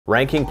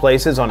ranking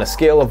places on a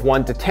scale of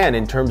 1 to 10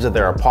 in terms of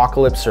their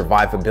apocalypse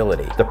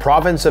survivability. The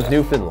province of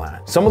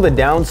Newfoundland. Some of the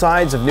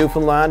downsides of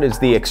Newfoundland is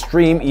the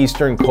extreme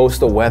eastern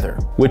coastal weather,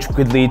 which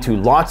could lead to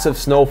lots of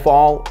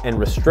snowfall and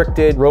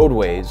restricted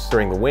roadways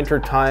during the winter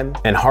time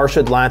and harsh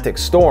Atlantic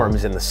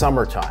storms in the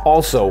summertime.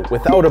 Also,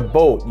 without a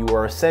boat, you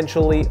are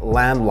essentially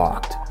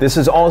landlocked. This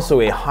is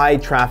also a high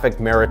traffic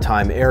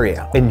maritime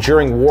area, and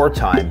during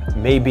wartime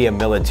may be a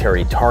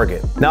military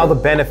target. Now the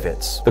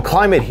benefits. The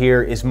climate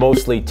here is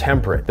mostly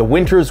temperate. The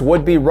winters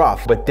would be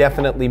rough, but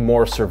definitely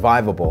more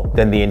survivable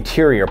than the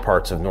interior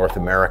parts of North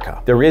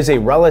America. There is a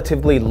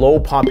relatively low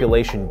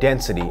population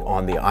density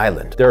on the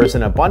island. There is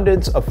an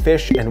abundance of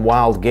fish and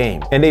wild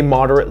game, and a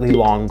moderately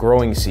long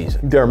growing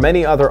season. There are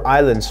many other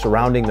islands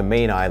surrounding the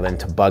main island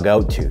to bug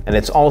out to, and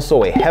it's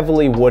also a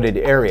heavily wooded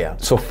area,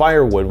 so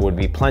firewood would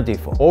be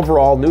plentiful.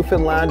 Overall,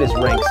 Newfoundland is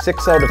ranked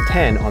 6 out of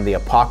 10 on the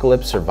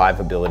apocalypse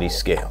survivability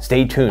scale.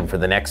 Stay tuned for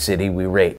the next city we rate.